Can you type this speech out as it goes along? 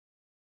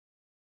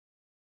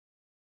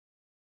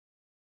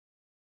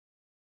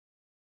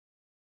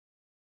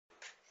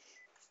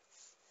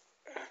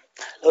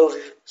Hello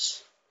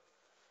viewers.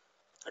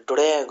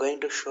 Today I am going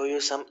to show you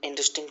some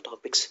interesting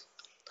topics.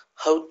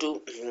 How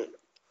to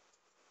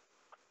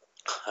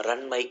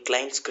run my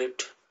client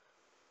script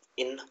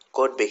in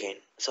CodeBegin.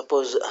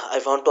 Suppose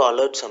I want to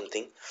alert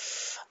something.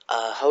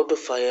 How to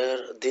fire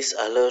this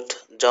alert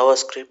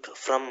JavaScript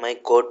from my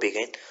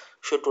CodeBegin.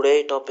 So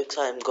today topics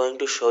I am going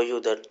to show you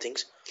that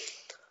things.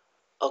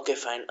 Okay,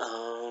 fine.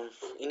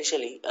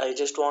 Initially I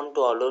just want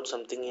to alert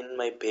something in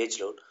my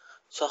page load.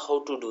 So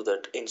how to do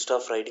that instead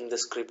of writing the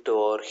script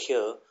over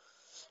here?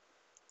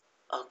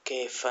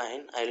 Okay,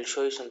 fine. I'll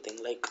show you something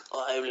like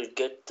I will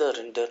get the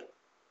render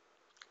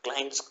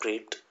client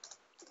script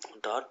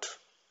dot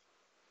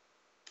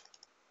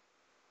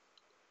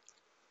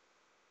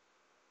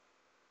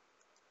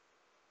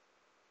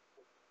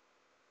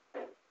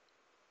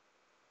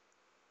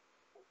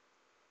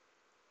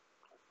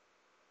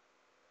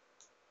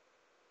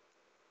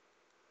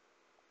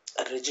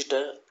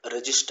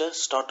register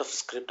start of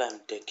script I am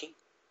taking.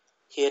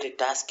 Here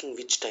it asking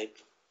which type.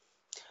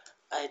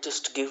 I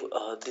just give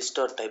this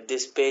dot type.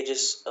 This page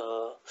is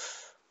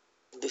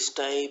this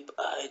type.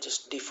 I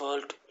just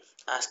default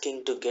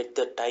asking to get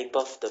the type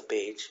of the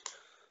page.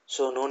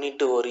 So no need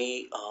to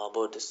worry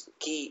about this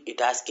key.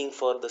 It asking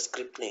for the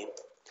script name.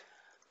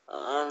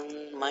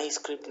 My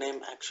script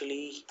name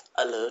actually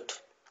alert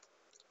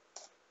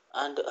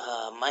and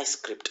my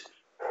script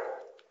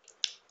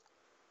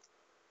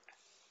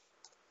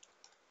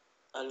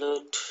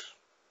alert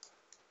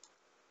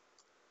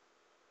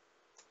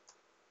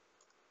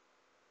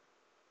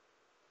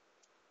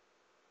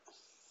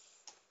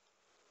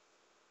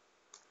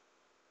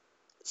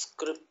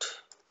script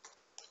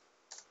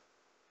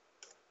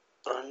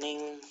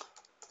running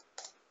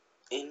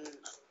in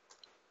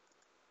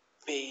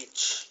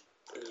page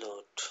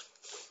load.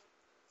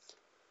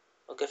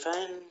 Okay,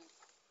 fine.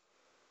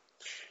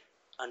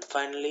 And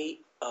finally,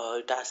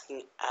 it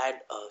asking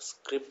add a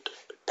script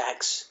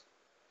tags.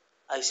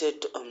 I said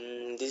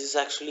this is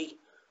actually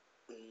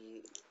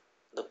um,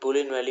 the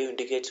boolean value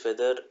indicates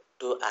whether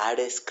to add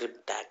a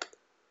script tag.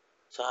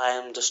 So I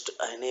am just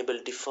enable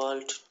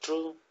default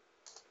true.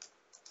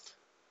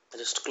 I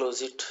just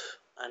close it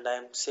and I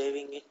am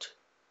saving it.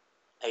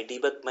 I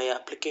debug my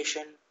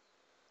application.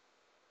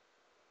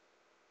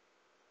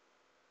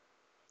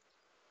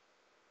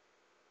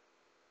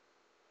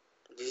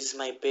 This is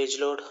my page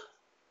load.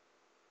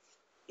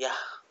 Yeah,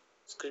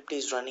 script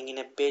is running in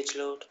a page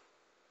load.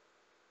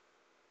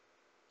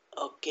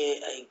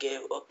 Okay, I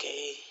gave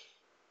okay.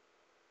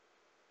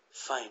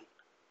 Fine.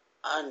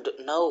 And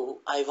now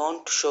I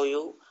want to show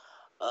you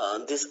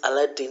this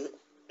alert in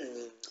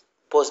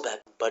post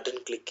back button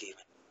click event.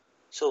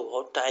 So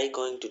what I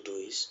going to do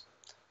is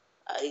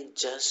I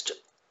just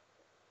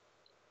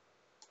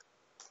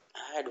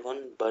add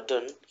one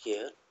button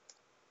here,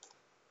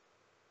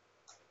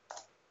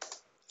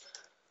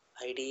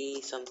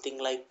 id something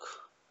like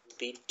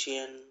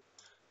btn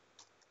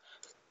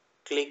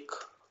click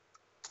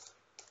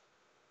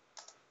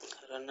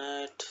run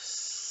at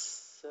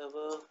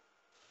server,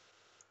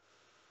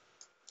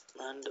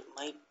 and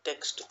my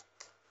text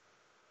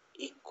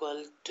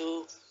equal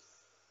to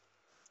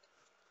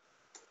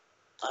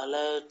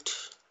alert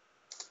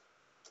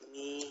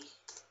me.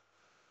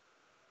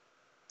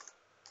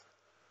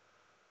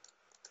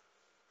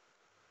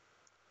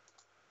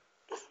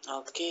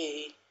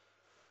 Okay,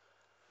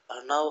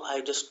 now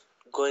I just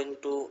going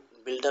to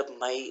build up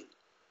my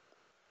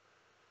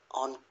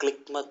on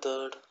click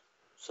method.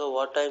 So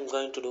what I'm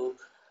going to do,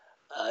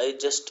 I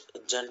just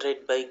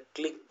generate by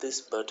click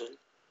this button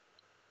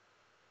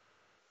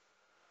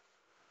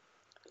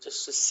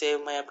just to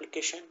save my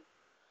application.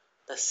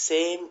 The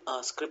same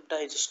script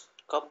I just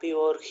copy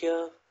over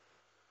here.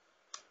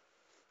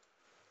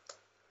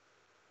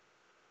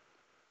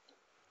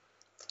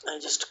 I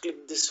just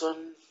click this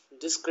one.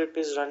 This script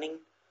is running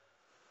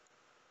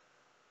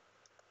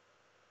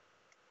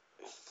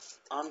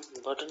on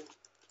button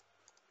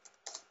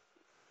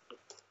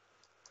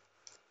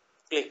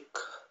click.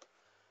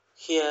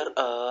 Here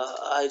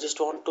I just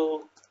want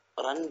to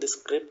run the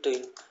script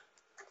in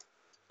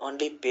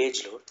only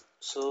page load.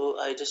 So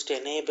I just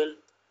enable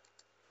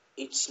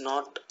it's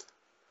not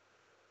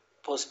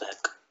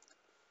postback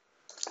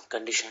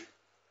condition.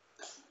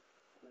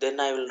 Then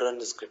I will run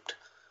the script.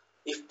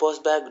 If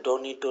postback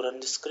don't need to run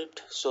the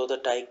script, so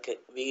that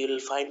we will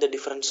find the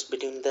difference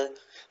between the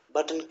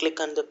button click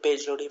and the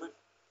page load event.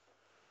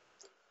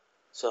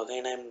 So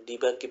again I'm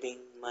debugging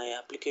my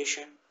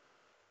application.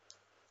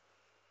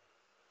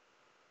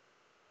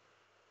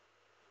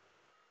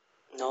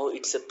 Now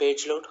it's a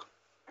page load.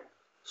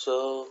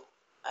 So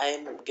I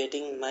am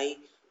getting my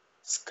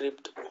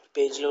script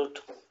page load.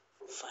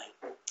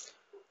 Fine.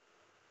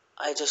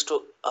 I just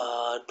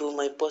do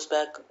my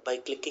postback by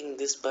clicking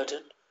this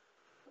button.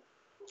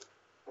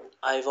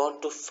 I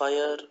want to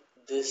fire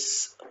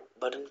this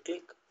button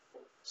click.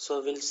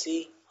 So we'll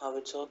see how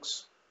it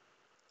works.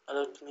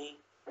 Alert me.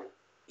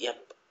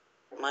 Yep,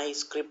 my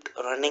script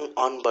running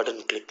on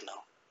button click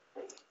now.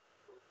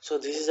 So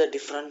this is the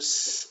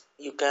difference.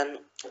 You can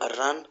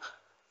run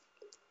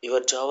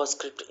your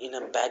JavaScript in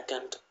a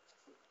backend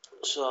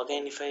So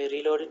again, if I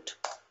reload it,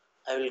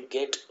 I will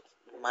get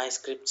my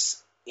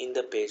scripts in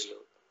the page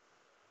load.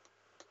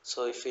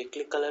 So if we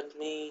click alert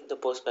me, the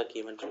postback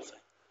event will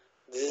find.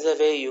 This is a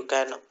way you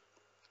can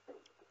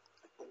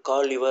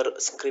call your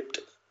script,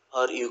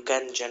 or you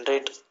can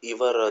generate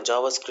your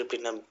JavaScript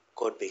in a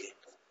code begin.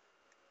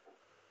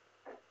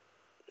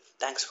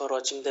 Thanks for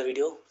watching the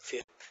video.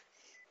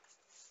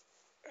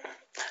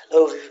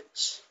 Hello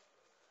viewers.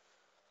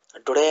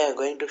 Today I am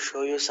going to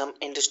show you some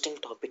interesting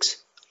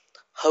topics.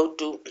 How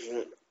to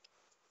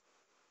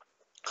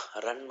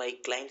run my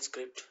client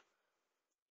script